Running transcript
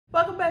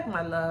back,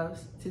 my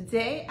loves.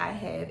 Today I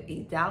have a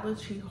Dollar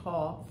Tree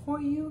haul for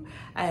you.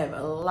 I have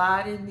a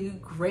lot of new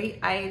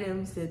great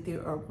items that they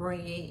are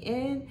bringing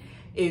in.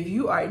 If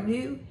you are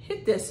new,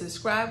 hit that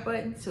subscribe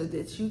button so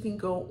that you can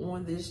go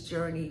on this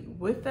journey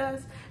with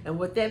us. And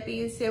with that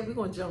being said, we're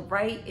going to jump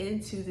right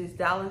into this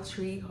Dollar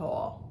Tree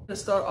haul.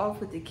 Let's start off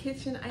with the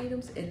kitchen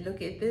items and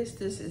look at this.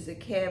 This is a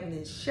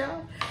cabinet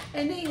shelf,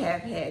 and they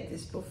have had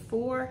this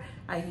before.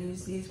 I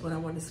use these when I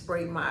want to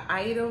spray my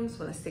items,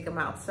 when I stick them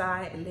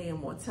outside and lay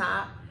them on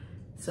top.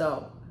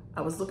 So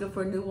I was looking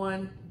for a new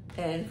one,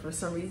 and for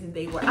some reason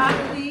they were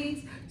out of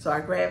these, so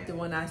I grabbed the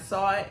one I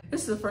saw it.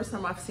 This is the first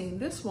time I've seen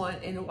this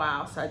one in a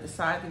while, so I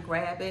decided to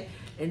grab it,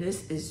 and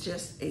this is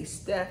just a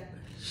step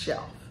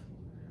shelf.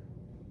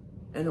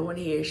 And on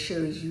here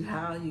shows you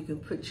how you can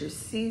put your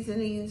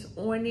seasonings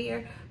on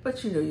there,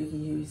 but you know you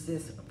can use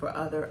this for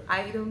other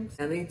items.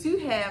 And they do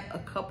have a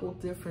couple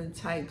different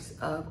types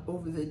of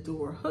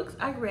over-the-door hooks.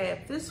 I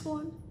grabbed this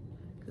one,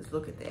 because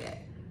look at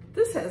that.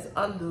 This has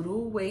a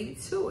little weight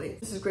to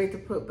it. This is great to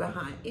put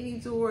behind any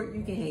door.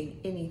 You can hang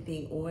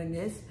anything on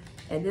this.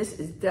 And this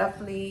is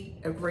definitely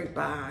a great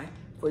buy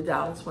for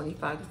 $1.25,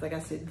 because like I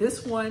said,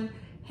 this one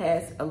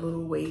has a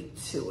little weight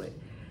to it.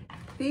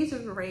 These are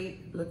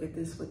great. Look at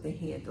this with the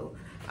handle.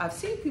 I've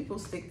seen people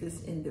stick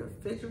this in their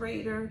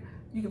refrigerator.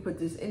 You can put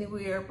this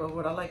anywhere, but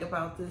what I like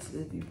about this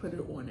is if you put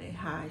it on a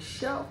high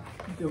shelf,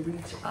 you can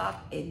reach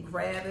up and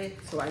grab it.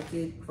 So I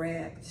did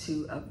grab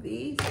 2 of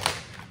these.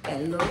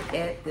 And look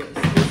at this.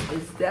 This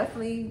is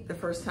definitely the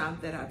first time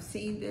that I've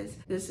seen this.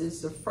 This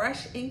is the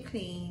Fresh and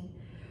Clean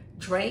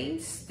Drain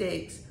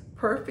Sticks,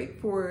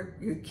 perfect for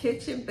your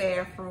kitchen,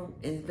 bathroom,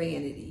 and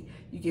vanity.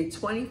 You get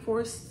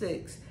 24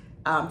 sticks.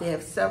 They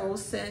have several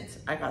scents.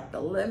 I got the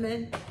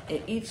lemon,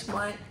 and each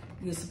month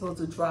you're supposed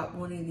to drop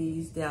one of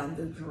these down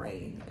the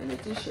drain, and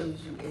it just shows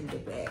you in the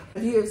back.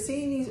 If you have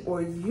seen these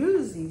or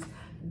used these,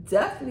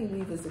 definitely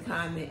leave us a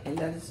comment and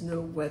let us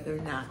know whether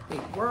or not they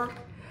work.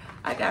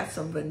 I got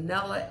some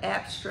vanilla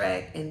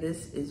abstract, and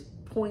this is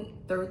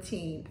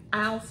 0.13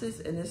 ounces,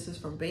 and this is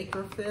from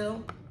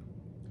Bakerfield.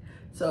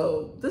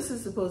 So this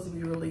is supposed to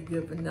be really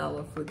good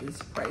vanilla for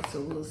this price,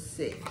 so we'll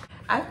see.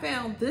 I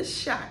found this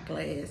shot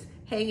glass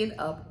hanging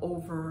up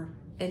over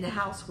in the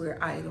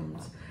houseware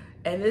items.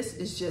 And this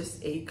is just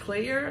a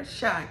clear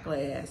shot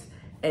glass,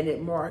 and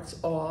it marks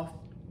off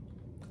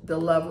the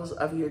levels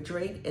of your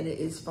drink, and it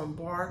is from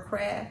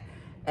Barcraft.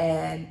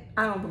 And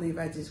I don't believe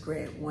I just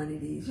grabbed one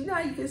of these. You know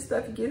how you get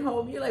stuff, you get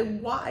home, you're like,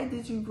 why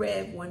did you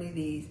grab one of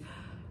these?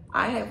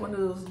 I have one of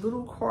those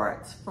little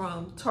carts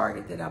from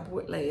Target that I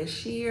bought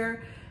last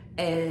year,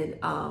 and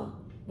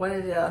one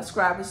of the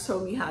subscribers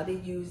told me how they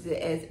used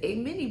it as a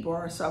mini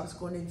bar, so I was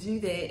going to do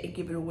that and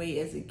give it away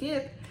as a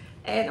gift.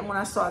 And when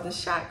I saw the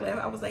shot glass,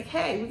 I was like,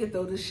 hey, we can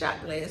throw this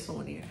shot glass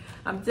on here.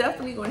 I'm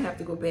definitely going to have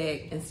to go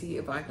back and see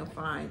if I can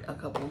find a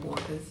couple more,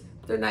 because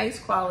they're nice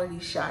quality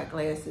shot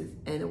glasses,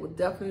 and it would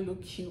definitely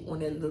look cute on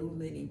that little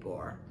mini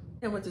bar.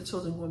 And with the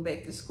children going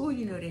back to school,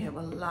 you know they have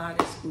a lot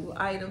of school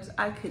items.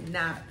 I could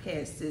not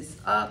pass this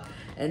up,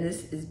 and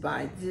this is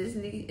by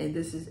Disney, and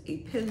this is a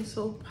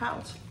pencil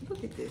pouch.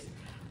 Look at this.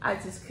 I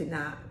just could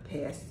not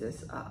pass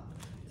this up.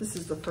 This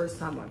is the first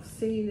time I've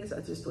seen this.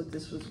 I just thought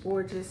this was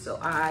gorgeous, so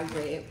I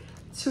grabbed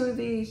 2 of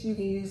these. You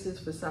can use this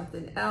for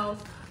something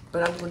else,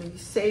 but I'm going to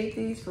save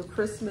these for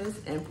Christmas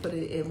and put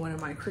it in one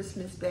of my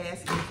Christmas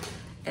baskets.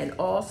 And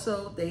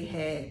also they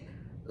had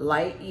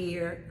light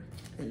year,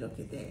 and look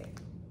at that.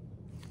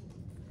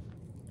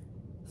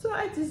 So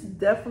I just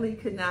definitely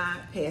could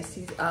not pass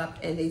these up,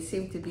 and they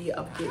seem to be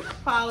of good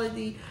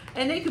quality,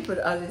 and they could put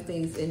other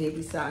things in there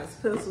besides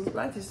pencils, but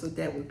I just thought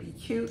that would be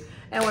cute.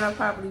 And what I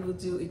probably would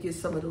do is get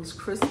some of those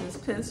Christmas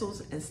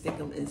pencils and stick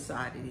them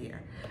inside of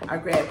here. I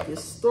grabbed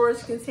this storage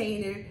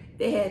container.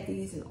 They had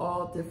these in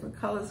all different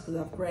colors, because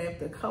I've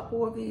grabbed a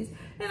couple of these,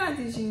 and I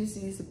just use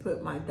these to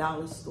put my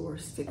dollar store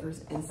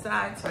stickers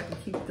inside so I can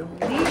keep them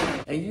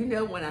neat. And you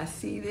know, when I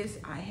see this,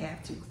 I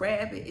have to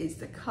grab it. It's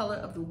the Color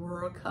of the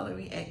World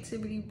Coloring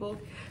Activity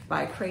book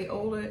by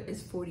Crayola.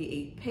 It's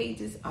 48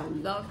 pages. I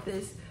love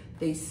this.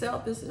 They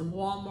sell this in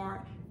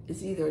Walmart.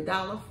 It's either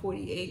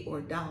 $1.48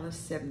 or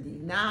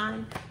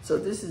 $1.79. So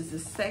this is the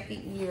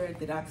second year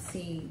that I've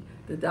seen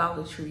the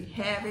Dollar Tree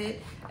have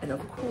it. And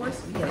of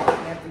course, we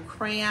have the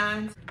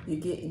crayons. You're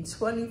getting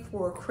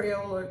 24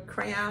 Crayola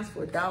crayons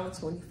for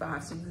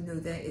 $1.25. So you know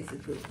that is a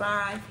good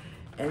buy.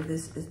 And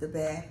this is the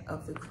back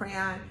of the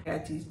crayon. I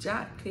got these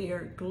Jot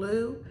Clear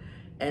glue,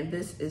 and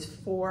this is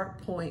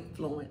 4.0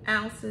 fluent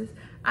ounces.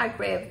 I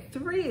grabbed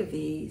 3 of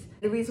these.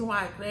 The reason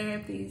why I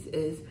grabbed these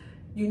is,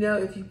 you know,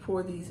 if you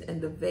pour these in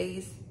the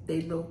vase,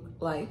 they look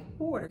like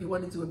water. If you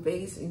want to do a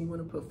vase and you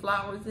want to put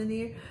flowers in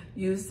there,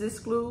 use this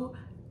glue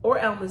or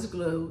Elmer's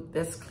glue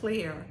that's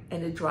clear,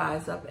 and it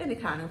dries up, and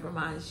it kind of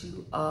reminds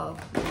you of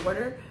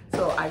water.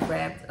 So I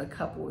grabbed a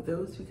couple of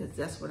those because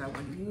that's what I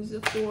want to use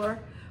it for.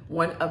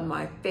 One of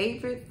my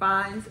favorite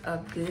finds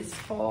of this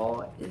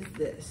haul is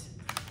this.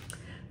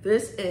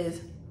 This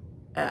is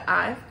an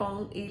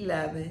iPhone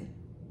 11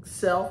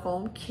 cell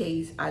phone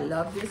case. I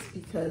love this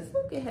because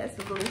look, it has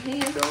a little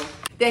handle.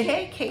 They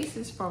had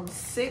cases from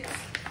 6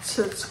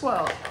 to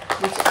 12,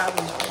 which I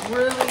was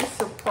really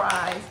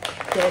surprised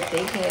that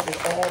they had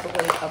it all the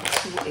way up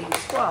to a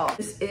 12.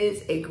 This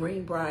is a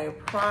Greenbrier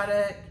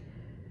product.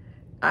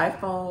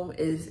 iPhone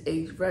is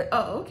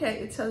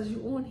it tells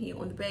you on here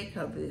on the back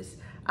of this.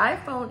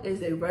 iPhone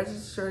is a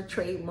registered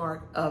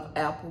trademark of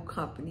Apple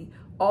Company.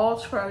 All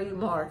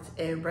trademarks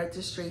and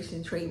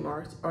registration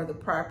trademarks are the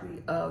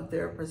property of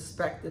their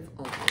respective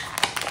owners.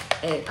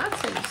 And I'll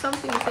tell you, some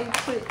things they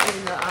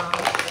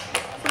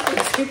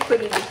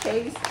put in the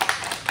case.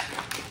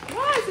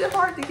 Why is it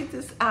hard to get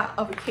this out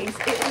of a case?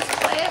 It is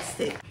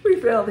plastic. We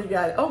barely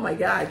got it. Oh my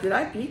God, did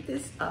I beat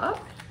this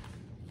up?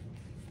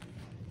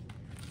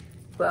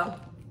 Well,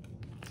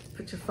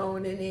 put your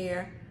phone in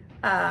there.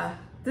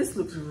 This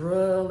looks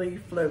really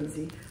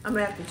flimsy. I'm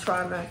gonna have to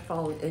try my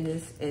phone in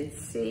this and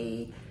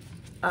see.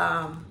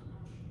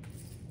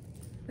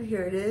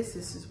 Here it is.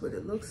 This is what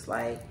it looks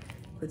like.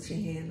 Put your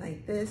hand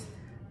like this.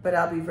 But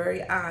I'll be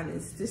very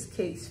honest, this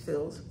case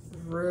feels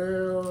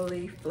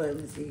really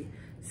flimsy.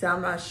 So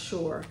I'm not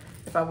sure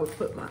if I would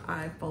put my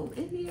iPhone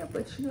in here,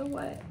 but you know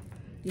what?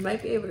 You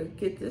might be able to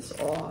get this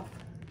off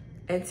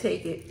and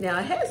take it. Now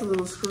it has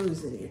little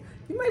screws in here.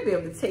 You might be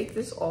able to take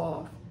this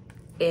off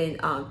and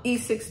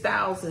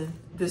E6000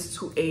 this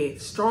to a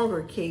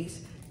stronger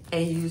case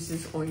and use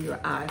this on your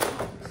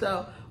iPhone.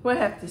 So we'll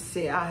have to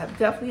see.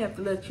 Definitely have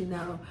to let you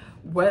know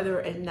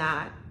whether or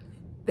not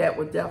that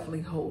would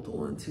definitely hold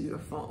on to your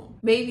phone.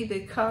 Maybe the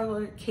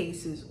color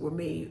cases were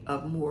made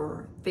of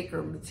more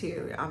thicker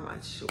material, I'm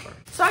not sure.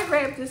 So I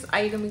grabbed this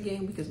item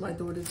again because my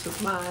daughter took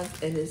mine,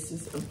 and it's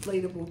this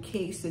inflatable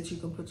case that you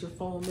can put your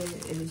phone in,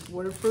 and it's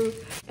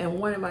waterproof. And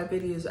one of my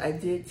videos, I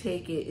did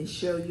take it and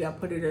show you, I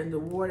put it under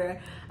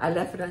water. I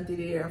left it under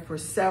there for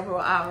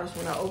several hours.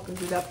 When I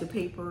opened it up, the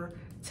paper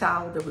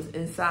towel that was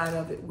inside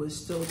of it was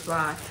still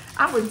dry.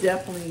 I would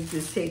definitely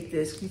just take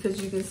this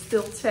because you can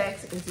still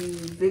text and do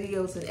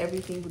videos and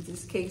everything with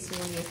this case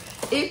on it.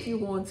 If you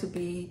want to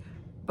be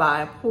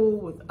by a pool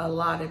with a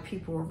lot of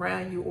people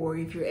around you, or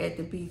if you're at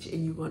the beach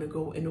and you're going to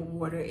go in the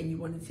water and you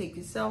want to take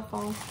your cell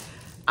phone,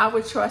 I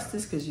would trust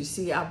this because you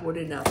see I bought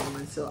another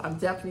one. So I'm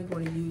definitely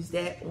going to use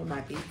that on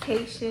my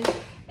vacation.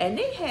 And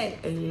they had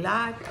a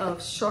lot of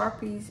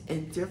Sharpies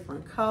in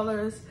different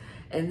colors.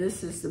 And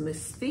this is the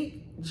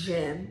Mystique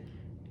Gem.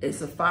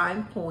 It's a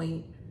fine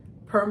point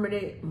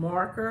permanent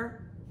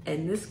marker,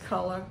 and this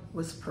color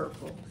was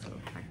purple. So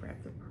I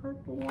grabbed the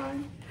purple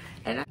one.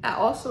 And I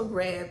also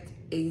grabbed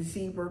a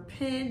zebra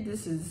pen.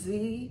 This is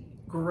Z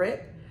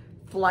Grip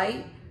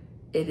Flight.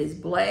 It is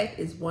black,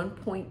 it's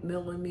 1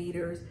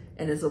 millimeters,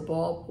 and it's a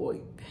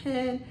ballpoint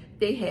pen.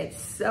 They had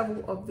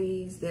several of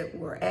these that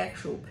were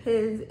actual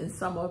pens, and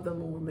some of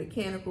them were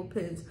mechanical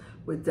pens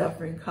with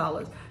different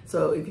colors.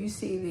 So if you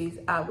see these,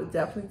 I would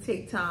definitely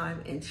take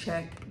time and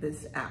check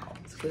this out,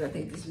 because I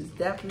think this is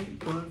definitely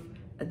worth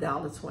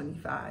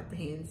 $1.25,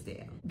 hands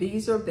down.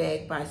 These are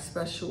backed by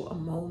Special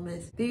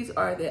Moments. These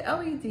are the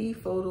LED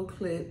photo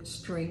clip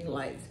string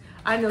lights.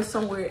 I know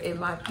somewhere in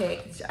my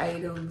package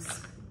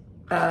items,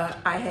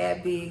 I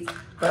have these,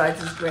 but I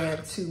just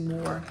grabbed 2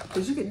 more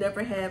because you can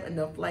never have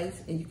enough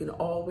lights, and you can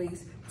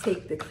always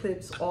take the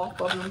clips off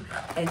of them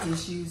and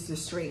just use the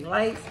string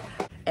lights.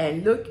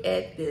 And look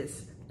at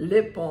this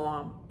lip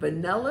balm,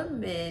 vanilla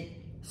mint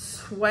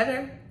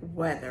sweater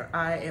weather.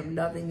 I am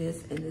loving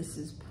this, and this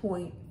is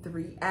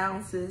 0.3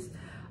 ounces.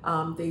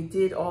 They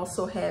did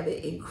also have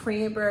it in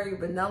cranberry,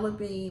 vanilla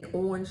bean,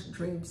 orange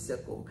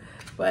dreamsicle.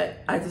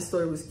 But I just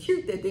thought it was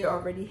cute that they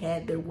already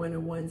had their winter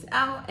ones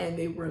out and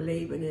they were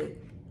labeling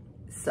it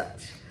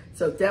such.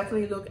 So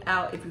definitely look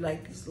out if you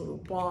like these little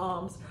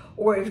balms,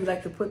 or if you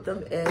like to put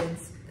them in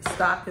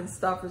stocking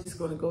stuffers. Just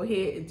gonna go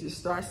ahead and just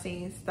start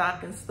saying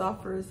stocking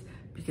stuffers,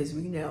 because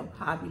we know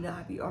Hobby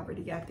Lobby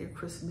already got their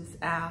Christmas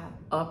owl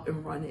up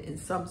and running in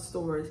some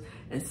stores,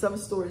 and some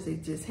stores they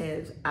just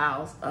have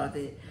owls of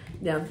it.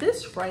 Now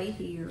this right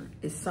here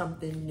is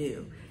something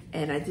new,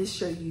 and I just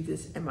showed you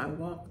this in my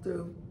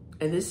walkthrough,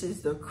 and this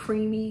is the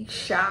Creamy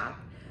Shop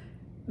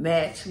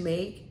Match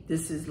Make.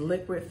 This is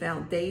liquid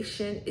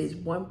foundation, is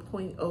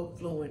 1.0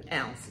 fluid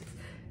ounces.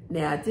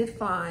 Now I did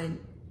find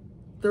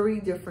 3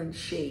 different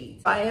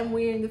shades. I am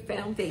wearing the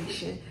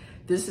foundation.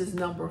 This is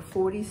number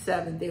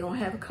 47. They don't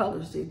have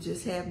colors, they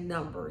just have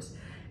numbers.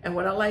 And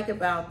what I like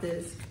about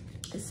this,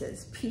 it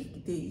says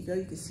peak. There you go,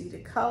 you can see the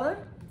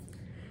color.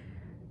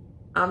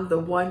 I'm the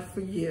one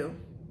for you.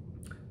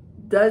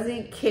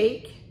 Doesn't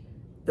cake.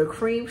 The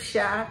Cream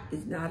Shop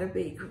is not a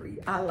bakery.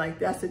 I like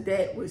that. So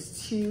that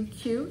was too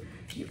cute.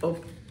 You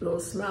open a little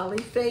smiley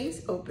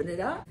face, open it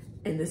up,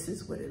 and this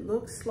is what it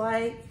looks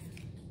like.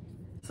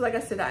 So like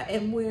I said, I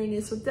am wearing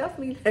this, so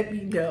definitely let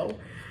me know.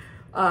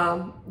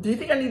 Do you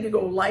think I need to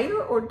go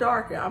lighter or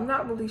darker? I'm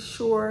not really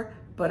sure,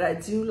 but I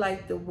do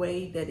like the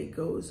way that it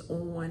goes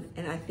on.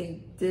 And I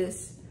think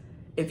this,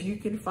 if you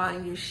can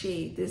find your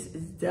shade, this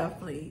is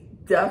definitely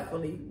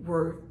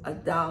worth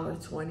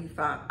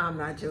 $1.25. I'm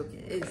not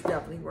joking. It's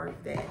definitely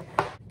worth that.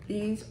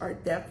 These are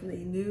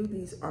definitely new.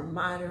 These are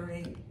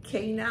monitoring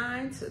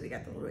K9, so they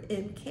got the little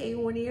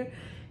MK on here,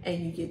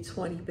 and you get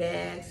 20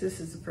 bags. This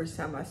is the first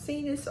time I've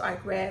seen this, so I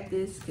grabbed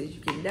this because you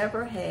can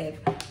never have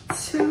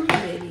too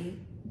many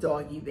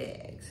doggy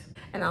bags.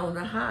 And I don't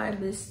know how I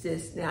missed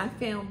this. Now, I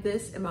found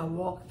this in my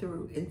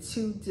walkthrough in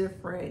 2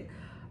 different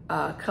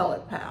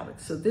color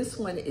palettes. So this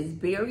one is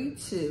Berry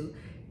 2.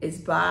 It's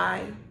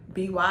by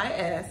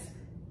BYS,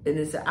 and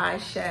it's an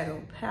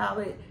eyeshadow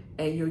palette,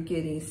 and you're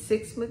getting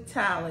 6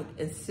 metallic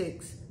and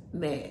 6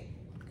 matte.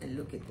 And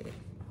look at that.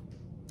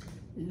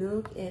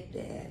 Look at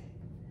that.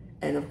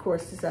 And of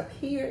course, this up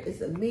here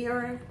is a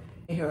mirror,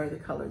 and here are the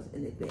colors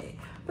in the bag.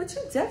 But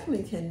you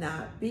definitely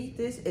cannot beat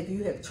this. If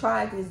you have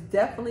tried this,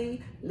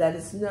 definitely let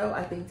us know.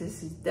 I think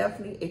this is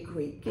definitely a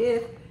great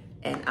gift.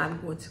 And I'm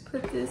going to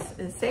put this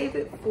and save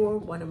it for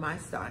one of my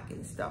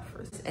stocking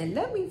stuffers. And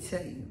let me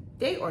tell you,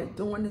 they are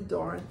doing the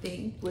darn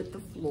thing with the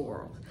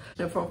florals.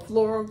 And from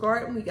Floral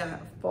Garden, we got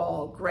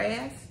fall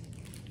grass.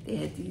 They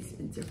had these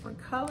in different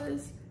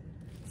colors.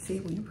 See,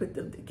 when you put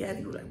them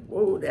together, you're like,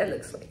 whoa, that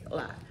looks like a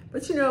lot.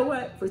 But you know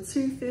what? For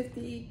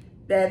 $2.50,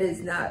 that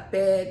is not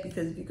bad,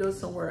 because if you go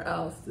somewhere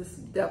else, this is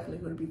definitely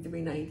going to be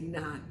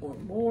 $3.99 or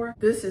more.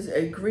 This is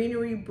a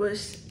greenery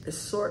bush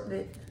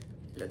assortment.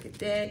 Look at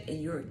that,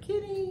 and you're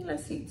getting,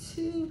 let's see,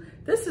 2.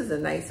 This is a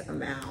nice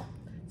amount.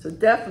 So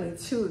definitely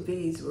 2 of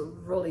these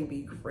would really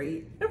be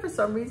great. And for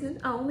some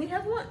reason, I only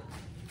have 1.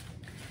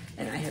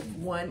 And I have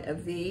 1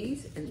 of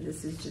these, and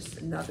this is just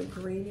another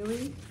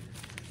greenery.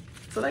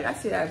 So like I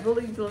said, I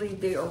really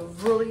believe they are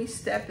really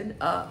stepping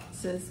up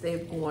since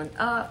they've gone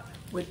up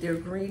with their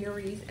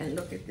greeneries. And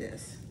look at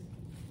this.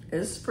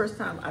 This is the first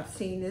time I've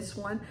seen this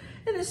one.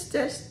 And it's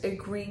just a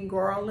green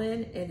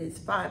garland, and it's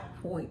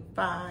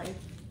 5.5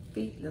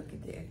 feet. Look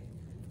at that.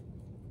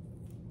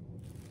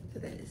 So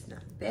that is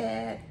not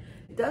bad.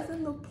 It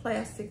doesn't look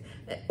plastic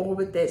or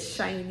with that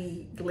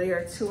shiny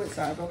glare to it,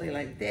 so I really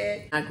like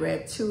that. I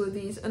grabbed 2 of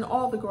these, and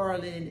all the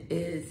garland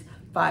is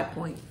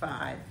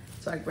 5.5.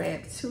 So I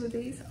grabbed 2 of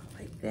these. I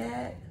like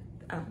that.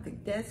 I don't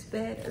think that's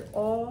bad at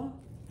all.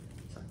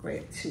 So I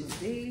grabbed 2 of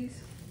these.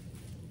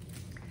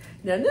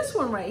 Now this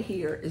one right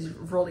here is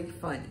really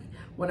funny.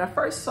 When I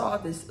first saw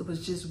this, it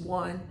was just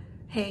one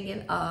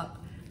hanging up.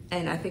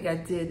 And I think I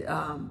did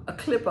a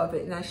clip of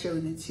it, and I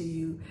showed it to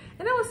you.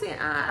 And I was saying,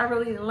 I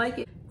really didn't like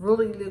it.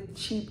 Really looked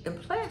cheap and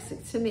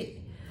plastic to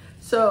me.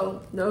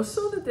 So no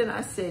sooner than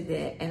I said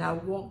that, and I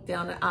walked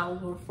down the aisle a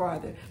little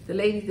farther, the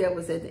lady that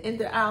was at the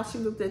end of the aisle, she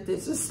looked at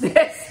this and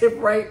snatched it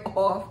right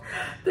off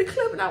the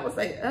clip. And I was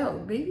like,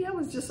 oh, maybe I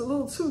was just a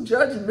little too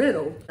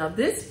judgmental. Now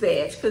this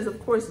batch, because of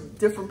course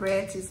different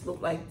batches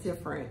look like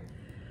different,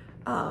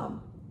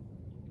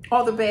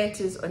 all the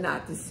batches are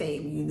not the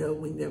same, you know,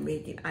 when they're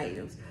making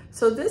items.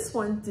 So this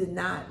one did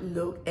not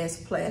look as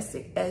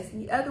plastic as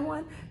the other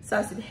one. So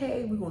I said,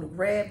 hey, we're gonna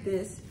grab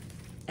this,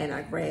 and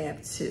I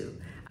grabbed 2.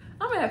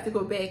 I'm gonna have to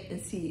go back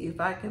and see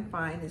if I can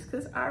find this,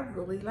 because I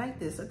really like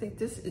this. I think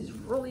this is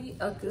really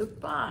a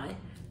good buy.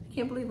 I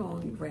can't believe I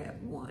only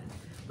grabbed 1.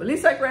 But at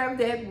least I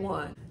grabbed that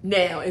 1.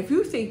 Now, if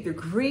you think the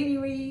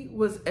greenery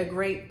was a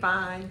great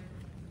find,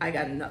 I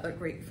got another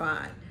great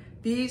find.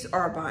 These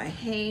are by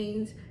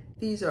Hanes.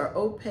 These are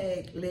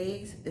opaque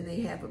legs, and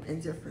they have them in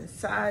different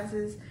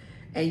sizes.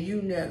 And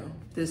you know,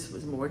 this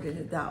was more than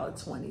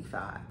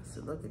 $1.25.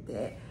 So look at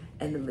that.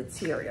 And the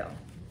material.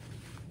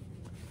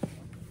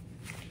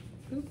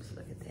 Oops,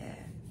 look at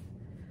that.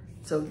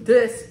 So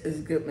this is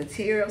good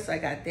material. So I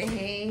got the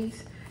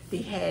Hanes.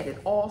 They had it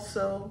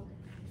also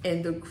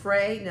in the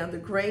gray. Now the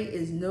gray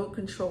is no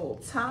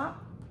control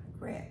top.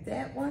 Grab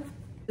that one.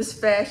 This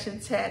fashion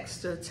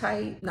texture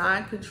tight,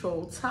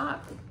 non-control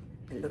top.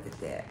 And look at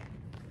that.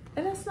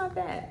 And that's not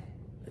bad.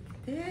 Look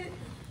at that.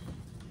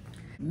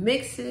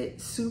 Mix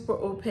it, super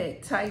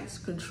opaque tights,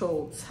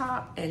 control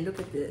top, and look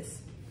at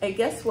this. And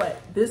guess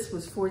what? This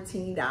was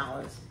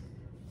 $14.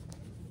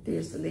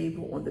 There's the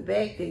label on the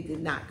back. They did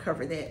not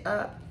cover that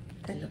up.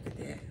 And look at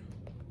that.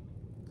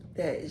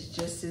 That is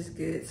just as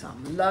good, so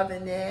I'm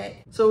loving that.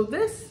 So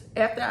this,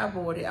 after I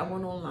bought it, I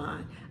went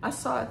online. I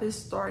saw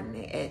this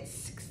starting at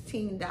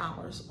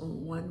 $16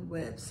 on one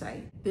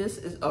website. This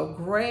is a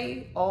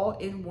gray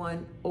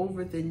all-in-one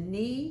over the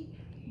knee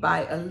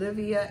by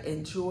Olivia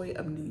and Joy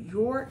of New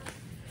York.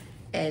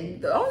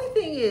 And the only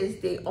thing is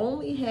they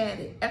only had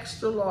an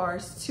extra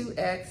large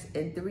 2X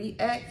and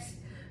 3X.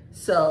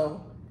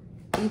 So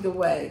either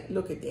way,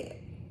 look at that.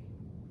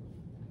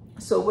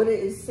 So what it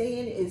is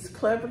saying is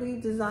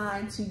cleverly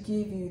designed to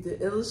give you the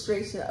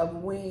illustration of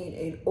wearing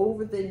an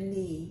over the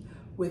knee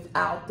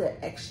without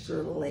the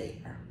extra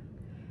layer.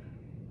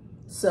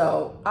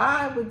 So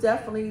I would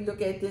definitely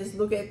look at this,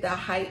 look at the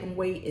height and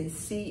weight, and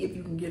see if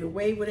you can get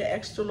away with an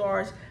extra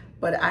large.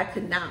 But I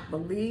could not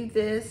believe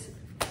this,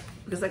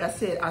 because like I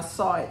said, I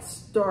saw it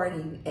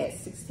starting at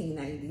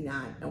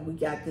 $16.99, and we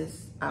got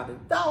this out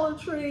of Dollar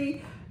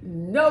Tree.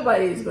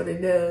 Nobody is going to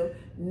know.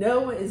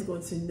 No one is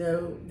going to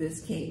know this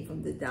came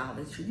from the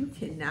Dollar Tree. You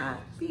cannot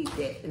beat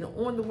that. And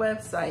on the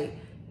website,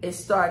 It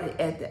started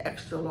at the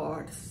extra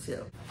large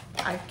still.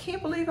 I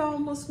can't believe I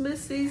almost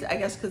missed these. I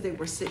guess because they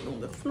were sitting on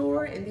the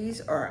floor. And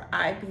these are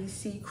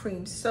IBC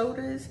cream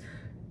sodas,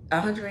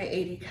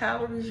 180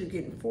 calories. You're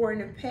getting 4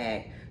 in a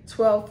pack,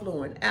 12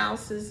 fluid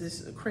ounces.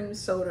 This is a cream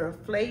soda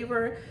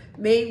flavor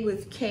made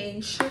with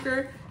cane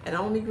sugar. And I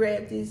only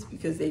grabbed these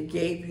because they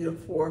gave you the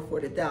 4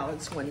 for the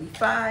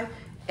 $1.25.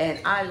 And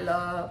I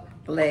love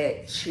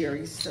black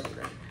cherry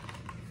soda.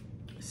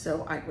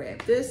 So I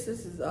grabbed this.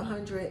 This is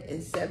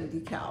 170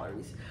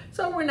 calories.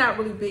 So we're not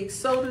really big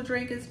soda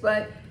drinkers,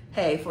 but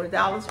hey, for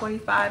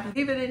 $1.25,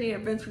 leave it in there,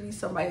 eventually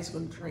somebody's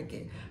gonna drink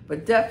it.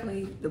 But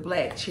definitely the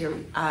black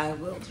cherry, I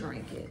will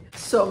drink it.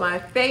 So my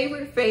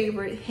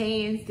favorite,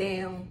 hands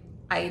down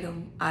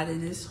item out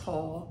of this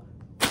haul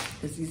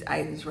is these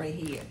items right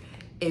here.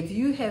 If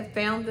you have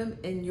found them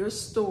in your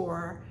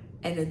store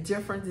and a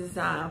different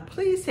design,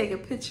 please take a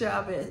picture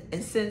of it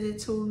and send it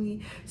to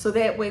me so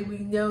that way we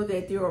know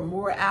that there are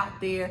more out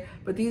there.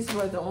 But these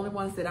were the only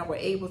ones that I were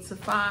able to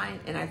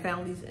find, and I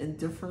found these in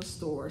different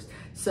stores.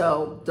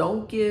 So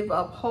don't give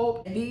up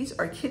hope. And these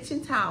are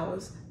kitchen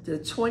towels.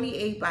 They're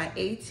 28 by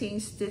 18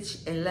 stitch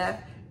and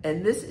left,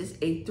 and this is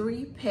a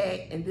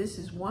 3-pack, and this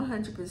is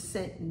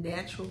 100%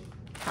 natural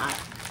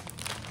cotton.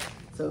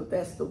 So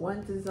that's the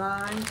one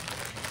design,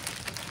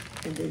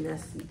 and then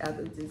that's the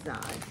other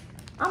design.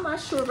 I'm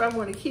not sure if I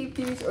want to keep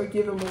these or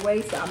give them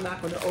away, so I'm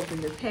not going to open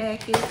the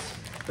package.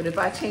 But if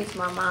I change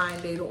my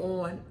mind later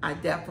on, I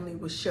definitely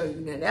will show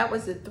you. Now, that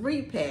was a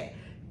 3-pack.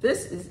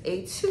 This is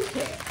a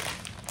 2-pack.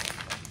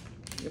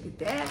 Look at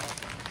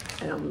that.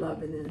 And I'm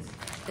loving this.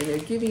 And they're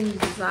giving you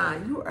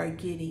design. You are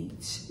getting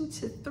 2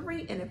 to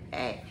 3 in a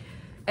pack.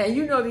 And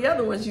you know the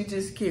other ones, you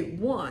just get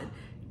 1.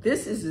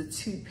 This is a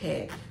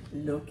 2-pack.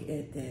 Look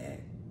at that.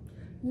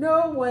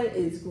 No one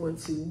is going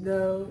to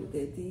know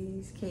that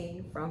these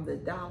came from the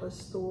dollar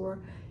store.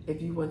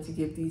 If you want to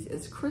give these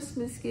as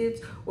Christmas gifts,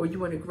 or you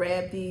want to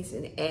grab these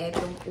and add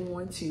them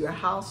on to your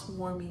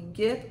housewarming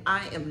gift,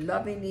 I am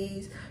loving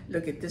these.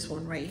 Look at this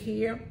one right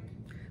here.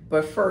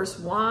 But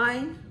first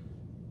wine.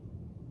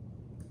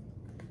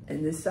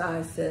 And this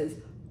side says,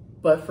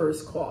 but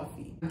first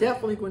coffee. I'm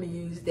definitely going to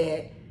use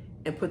that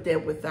and put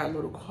that with our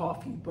little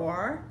coffee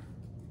bar.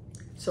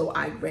 So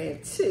I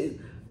grabbed 2.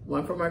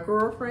 One for my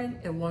girlfriend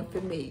and one for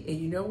me. And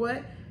you know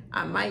what?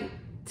 I might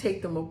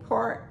take them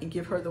apart and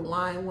give her the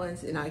wine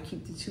ones, and I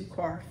keep the 2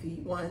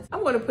 coffee ones.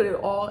 I'm going to put it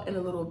all in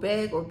a little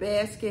bag or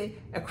basket.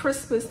 At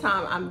Christmas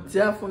time, I'm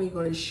definitely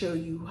going to show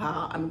you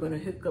how I'm going to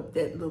hook up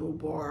that little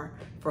bar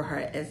for her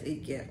as a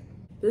gift.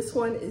 This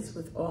one is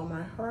with all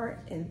my heart,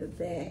 and the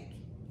back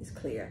is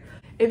clear.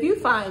 If you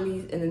find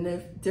these in a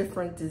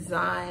different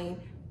design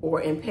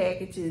or in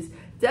packages,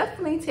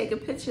 definitely take a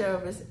picture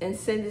of us and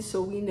send it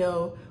so we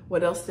know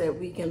what else that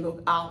we can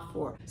look out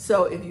for.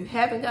 So if you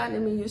haven't gotten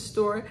them in your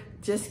store,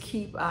 just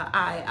keep an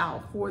eye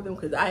out for them,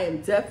 because I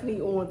am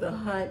definitely on the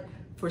hunt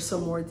for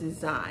some more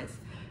designs.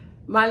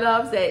 My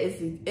loves, that is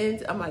the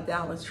end of my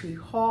Dollar Tree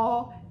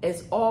haul.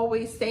 As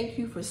always, thank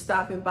you for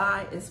stopping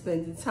by and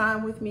spending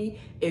time with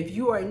me. If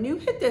you are new,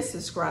 hit that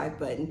subscribe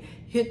button.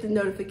 Hit the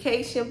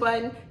notification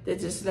button that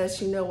just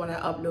lets you know when I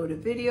upload a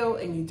video,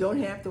 and you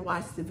don't have to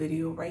watch the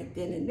video right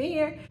then and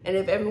there. And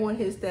if everyone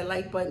hits that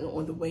like button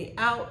on the way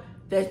out,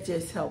 that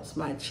just helps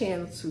my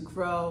channel to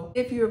grow.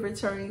 If you're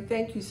returning,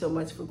 thank you so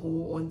much for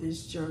going on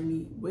this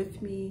journey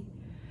with me.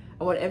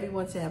 I want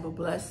everyone to have a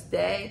blessed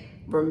day.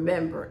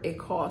 Remember, it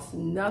costs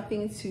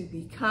nothing to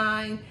be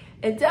kind.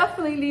 And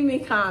definitely leave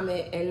me a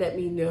comment and let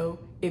me know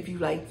if you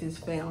like this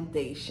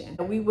foundation.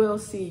 And we will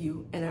see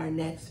you in our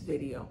next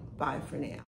video. Bye for now.